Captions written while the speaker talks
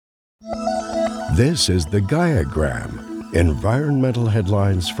This is the GaiaGram, environmental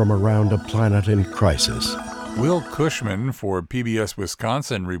headlines from around a planet in crisis. Will Cushman for PBS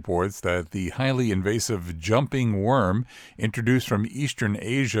Wisconsin reports that the highly invasive jumping worm introduced from eastern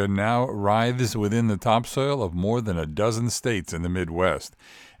Asia now writhes within the topsoil of more than a dozen states in the Midwest.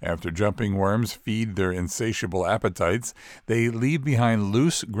 After jumping worms feed their insatiable appetites, they leave behind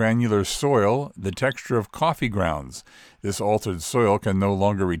loose, granular soil, the texture of coffee grounds. This altered soil can no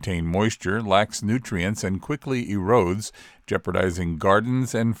longer retain moisture, lacks nutrients, and quickly erodes, jeopardizing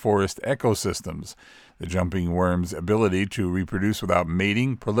gardens and forest ecosystems. The jumping worm's ability to reproduce without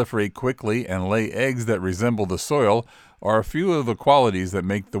mating, proliferate quickly, and lay eggs that resemble the soil are a few of the qualities that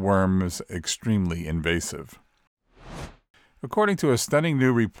make the worms extremely invasive. According to a stunning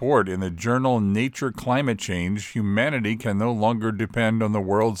new report in the journal Nature Climate Change, humanity can no longer depend on the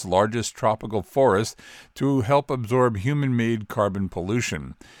world's largest tropical forest to help absorb human-made carbon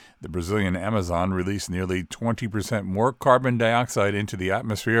pollution. The Brazilian Amazon released nearly 20% more carbon dioxide into the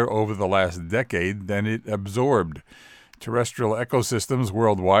atmosphere over the last decade than it absorbed. Terrestrial ecosystems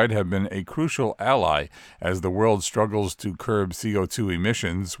worldwide have been a crucial ally as the world struggles to curb CO2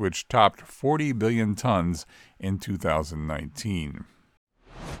 emissions, which topped 40 billion tons in 2019.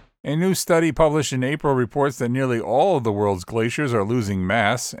 A new study published in April reports that nearly all of the world's glaciers are losing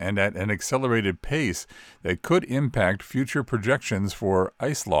mass and at an accelerated pace that could impact future projections for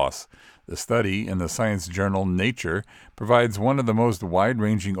ice loss. The study in the science journal Nature provides one of the most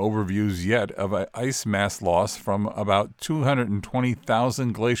wide-ranging overviews yet of ice mass loss from about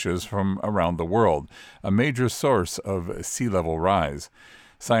 220,000 glaciers from around the world, a major source of sea level rise.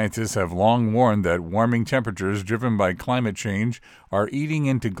 Scientists have long warned that warming temperatures driven by climate change are eating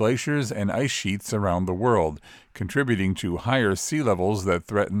into glaciers and ice sheets around the world, contributing to higher sea levels that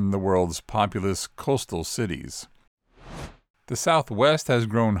threaten the world's populous coastal cities. The Southwest has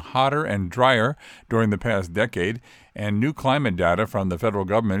grown hotter and drier during the past decade, and new climate data from the federal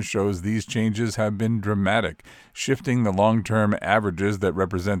government shows these changes have been dramatic, shifting the long-term averages that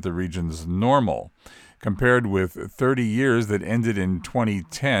represent the region's normal. Compared with 30 years that ended in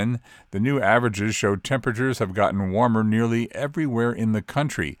 2010, the new averages show temperatures have gotten warmer nearly everywhere in the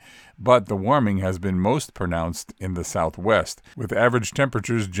country, but the warming has been most pronounced in the Southwest, with average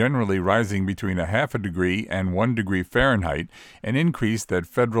temperatures generally rising between 0.5 degree and 1 degree Fahrenheit, an increase that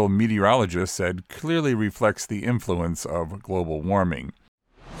federal meteorologists said clearly reflects the influence of global warming.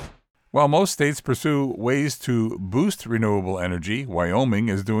 While most states pursue ways to boost renewable energy, Wyoming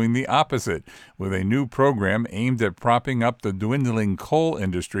is doing the opposite, with a new program aimed at propping up the dwindling coal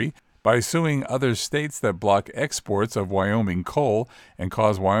industry by suing other states that block exports of Wyoming coal and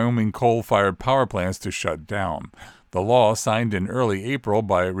cause Wyoming coal-fired power plants to shut down. The law, signed in early April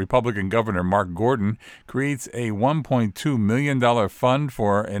by Republican Governor Mark Gordon, creates a $1.2 million fund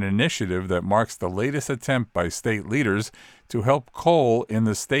for an initiative that marks the latest attempt by state leaders to help coal in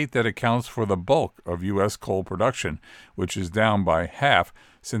the state that accounts for the bulk of U.S. coal production, which is down by half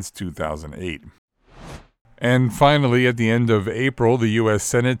since 2008. And finally, at the end of April, the U.S.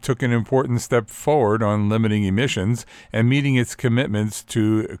 Senate took an important step forward on limiting emissions and meeting its commitments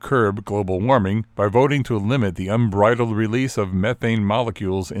to curb global warming by voting to limit the unbridled release of methane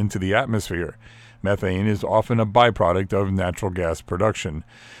molecules into the atmosphere. Methane is often a byproduct of natural gas production.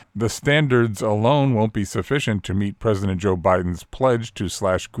 The standards alone won't be sufficient to meet President Joe Biden's pledge to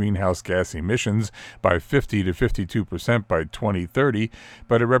slash greenhouse gas emissions by 50 to 52% by 2030,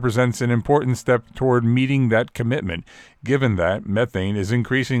 but it represents an important step toward meeting that commitment, given that methane is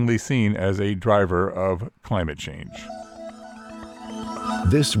increasingly seen as a driver of climate change.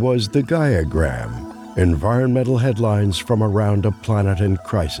 This was the GaiaGram, environmental headlines from around a planet in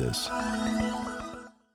crisis.